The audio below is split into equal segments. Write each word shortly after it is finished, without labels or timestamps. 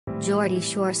Geordie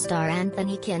Shore star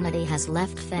Anthony Kennedy has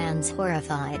left fans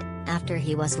horrified, after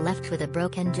he was left with a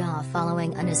broken jaw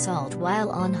following an assault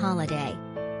while on holiday.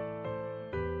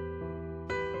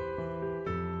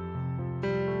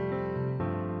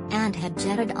 And had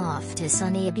jetted off to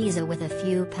sunny Ibiza with a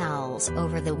few pals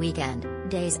over the weekend,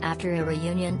 days after a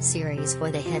reunion series for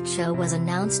the hit show was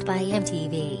announced by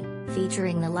MTV,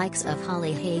 featuring the likes of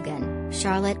Holly Hagan,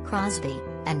 Charlotte Crosby,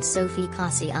 and Sophie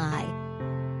Kasaei.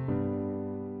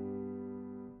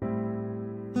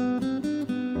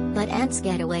 But Ant's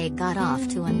getaway got off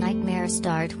to a nightmare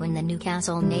start when the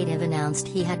Newcastle native announced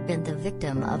he had been the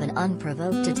victim of an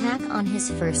unprovoked attack on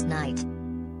his first night.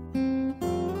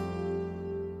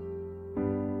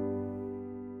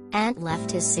 Ant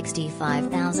left his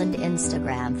 65,000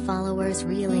 Instagram followers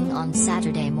reeling on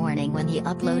Saturday morning when he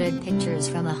uploaded pictures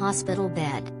from a hospital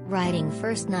bed, writing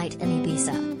 "First night in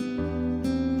Ibiza.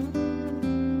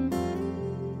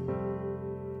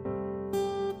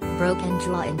 Broken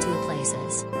jaw in 2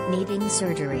 places, needing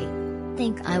surgery.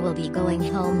 Think I will be going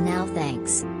home now,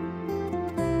 thanks."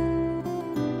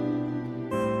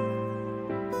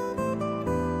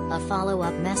 A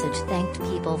follow-up message thanked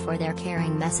people for their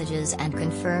caring messages and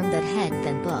confirmed that had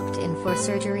been booked in for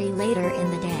surgery later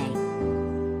in the day.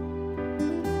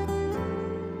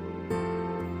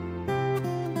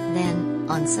 Then,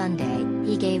 on Sunday,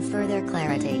 he gave further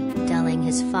clarity, telling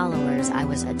his followers, "I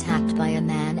was attacked by a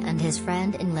man and his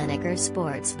friend in Lineker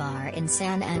Sports Bar in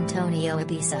San Antonio,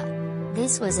 Ibiza.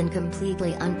 This was a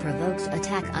completely unprovoked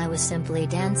attack. I was simply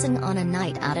dancing on a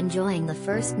night out enjoying the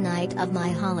first night of my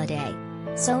holiday.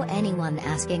 So anyone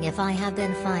asking if I have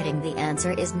been fighting, the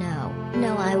answer is no.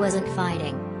 No, I wasn't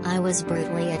fighting, I was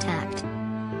brutally attacked."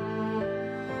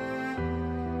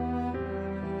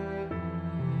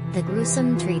 The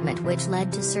gruesome treatment which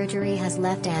led to surgery has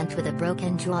left Ant with a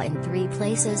broken jaw in 3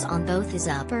 places on both his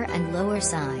upper and lower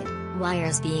side,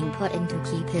 wires being put in to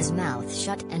keep his mouth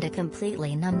shut, and a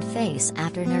completely numbed face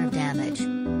after nerve damage.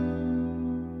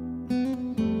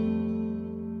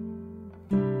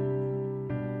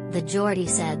 The Geordie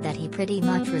said that he pretty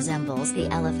much resembles the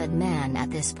Elephant Man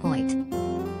at this point.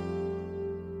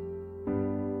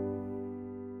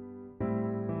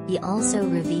 He also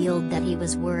revealed that he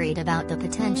was worried about the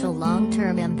potential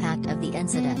long-term impact of the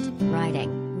incident,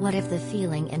 writing, "What if the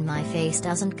feeling in my face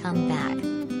doesn't come back?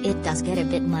 It does get a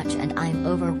bit much and I'm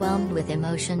overwhelmed with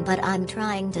emotion, but I'm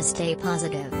trying to stay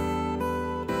positive."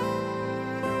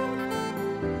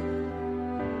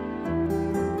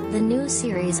 The new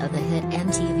series of the hit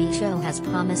MTV show has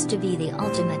promised to be the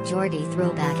ultimate Geordie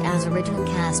throwback as original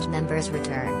cast members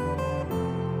return.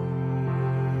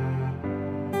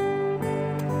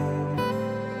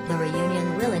 The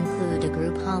reunion will include a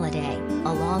group holiday,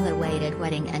 a long-awaited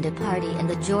wedding and a party in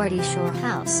the Geordie Shore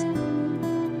house.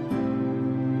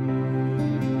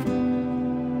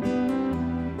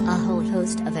 A whole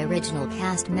host of original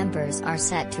cast members are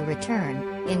set to return,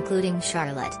 including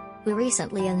Charlotte, who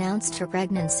recently announced her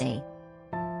pregnancy.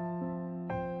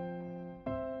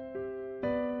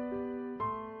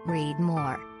 Read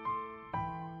more.